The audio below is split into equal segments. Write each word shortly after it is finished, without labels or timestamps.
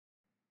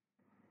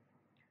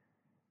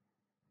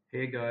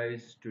Hey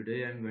guys,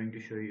 today I'm going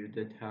to show you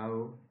that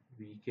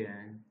we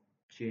can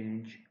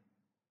change,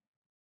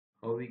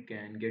 how we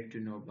can get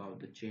to know about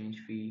the change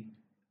fee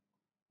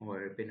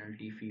or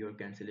penalty fee or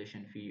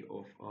cancellation fee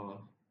of a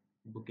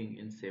booking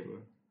in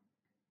Sabre.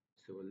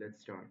 So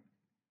let's start.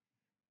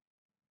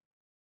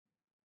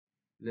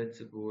 Let's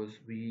suppose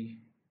we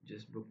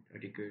just booked a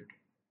ticket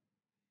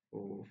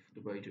of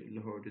Dubai to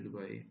Lahore to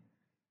Dubai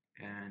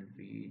and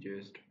we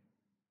just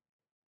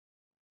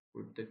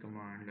put the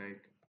command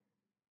like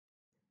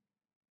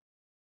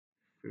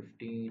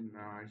 15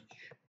 March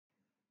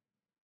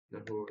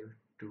Lahore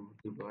to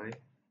Dubai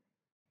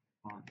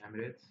on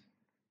Emirates,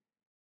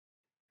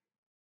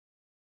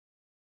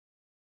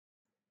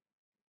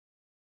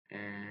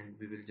 and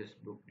we will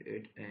just book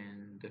it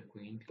in the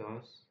Queen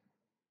class.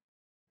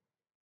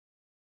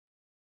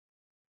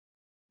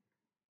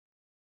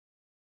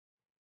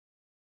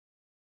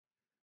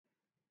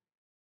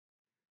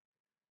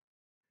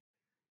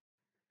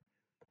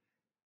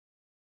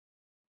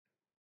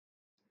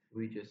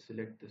 We just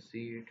select the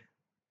seat,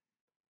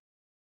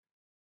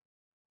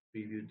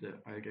 preview the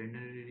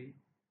itinerary,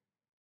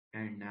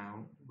 and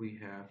now we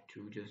have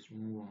to just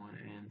move on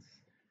and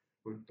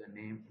put the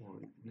name. Or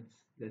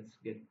let's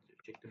get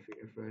check the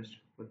fare first.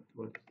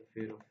 What is the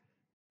fare of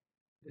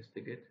this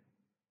ticket?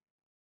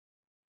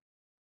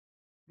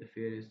 The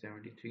fare is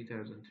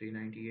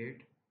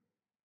 73,398,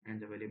 and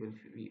the available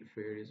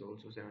fare is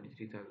also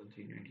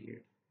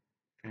 73,398.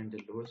 And the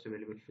lowest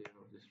available fare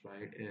of this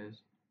flight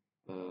is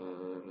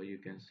you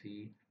can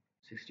see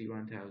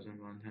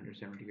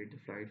 61,178. The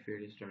flight fare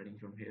is starting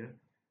from here,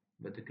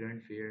 but the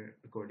current fare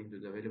according to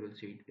the available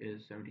seat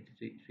is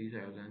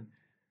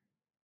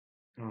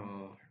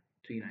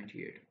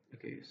 73,398.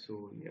 Okay,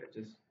 so yeah,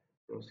 just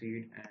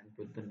proceed and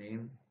put the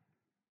name.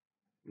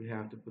 We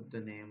have to put the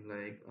name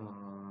like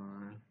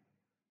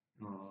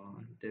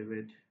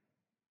David,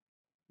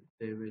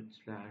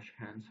 slash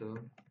Hansel.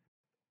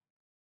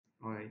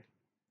 All right,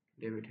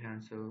 David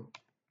Hansel,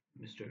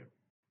 Mr.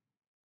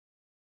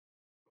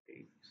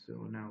 Okay, so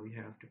now we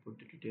have to put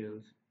the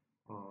details.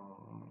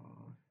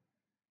 Uh,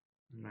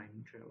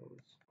 Rhyming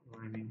travels,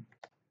 rhyming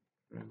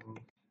travels,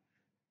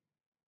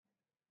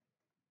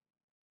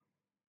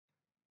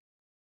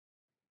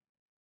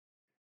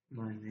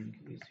 rhyming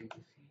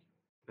ACDC,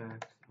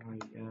 Pax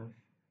IF.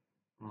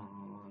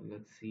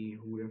 Let's see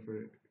who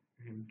referred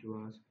him to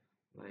us.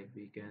 Like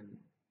we can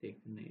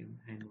take the name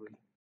Henry.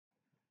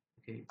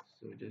 Okay,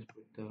 so just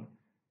put the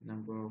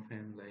number of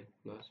him like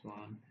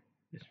 +1.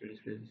 Display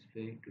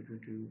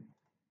 222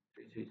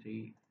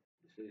 333.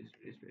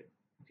 Display.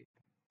 Okay,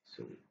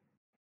 so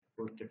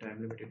put the time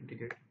limited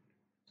ticket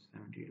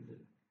 70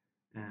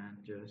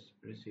 and just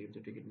receive the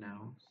ticket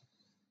now.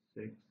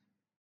 6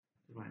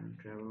 Rhyming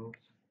travels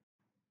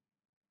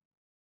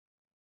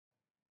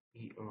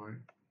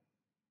ER,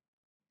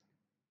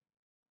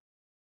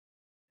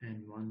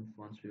 and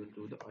once we will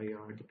do the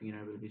IR, the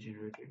PNR will be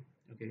generated.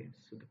 Okay,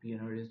 so the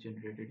PNR is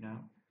generated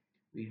now.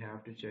 We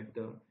have to check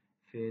the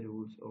fare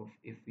rules of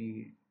if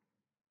we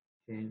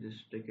change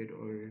this ticket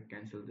or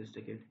cancel this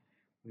ticket.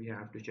 We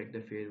have to check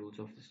the fare rules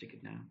of this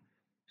ticket now.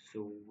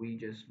 So we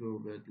just go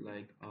with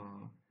like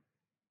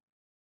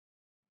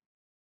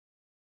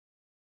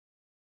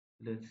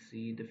let's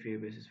see the fare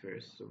basis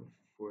first. So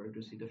for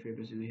to see the fare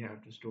basis, we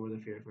have to store the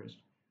fare first.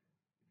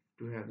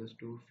 To have this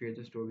to fare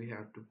the store, we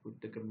have to put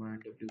the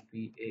command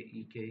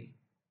WPAEK,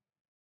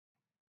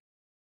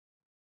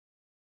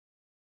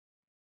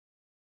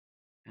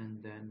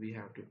 and then we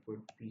have to put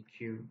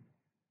PQ.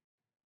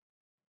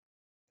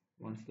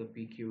 Once the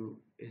PQ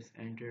is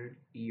entered,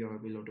 ER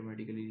will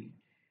automatically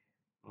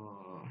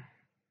uh,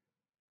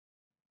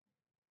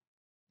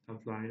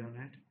 applied on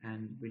it,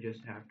 and we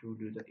just have to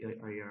do the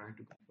IR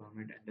to confirm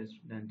it, and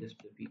then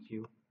display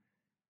PQ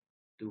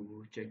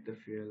to check the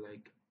fare,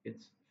 like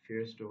it's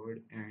fare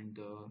stored, and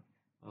the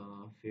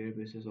fare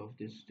basis of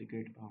this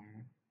ticket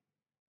are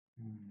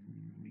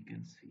we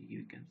can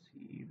see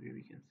where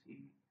we can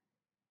see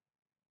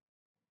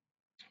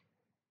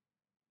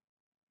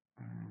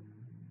um,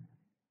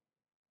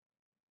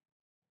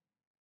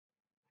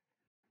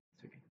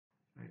 second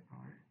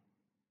IR.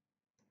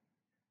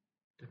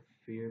 The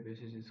fare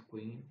basis is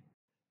Queen.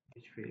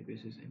 Which fare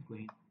basis in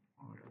Queen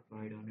are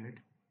applied on it?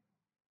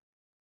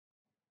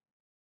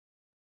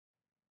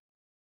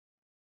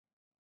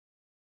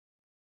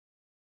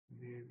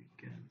 Where we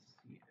can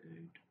see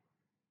it,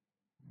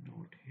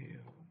 not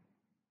here,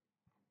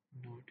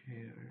 not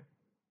here.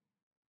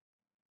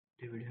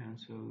 David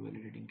Hansel,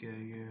 validating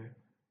carrier,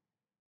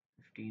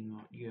 15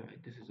 yeah,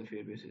 this is the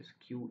fare basis.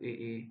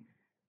 QAA,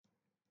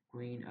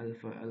 Queen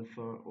Alpha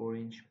Alpha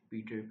Orange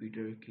Peter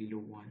Peter Kilo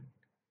 1.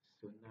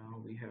 So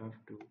now we have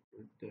to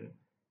put the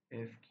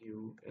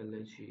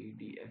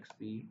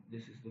FQLHEDXB.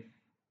 This is the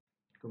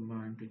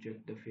command to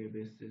check the fare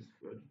basis,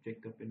 for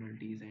check the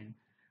penalties and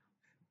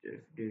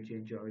if they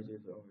change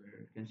charges or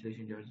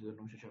cancellation charges or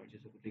no-show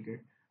charges of the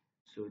ticket.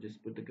 So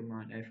just put the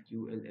command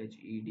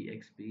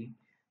FQLHEDXB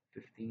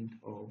 15th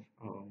of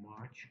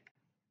March,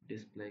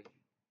 display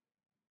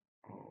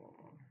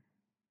uh,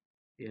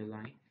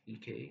 airline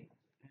EK,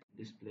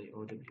 display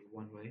OW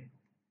one way.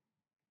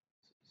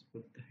 So let's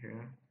put the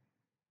here,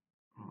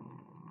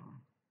 uh,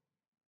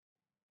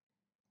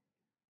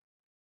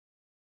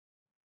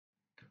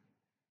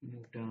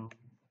 move down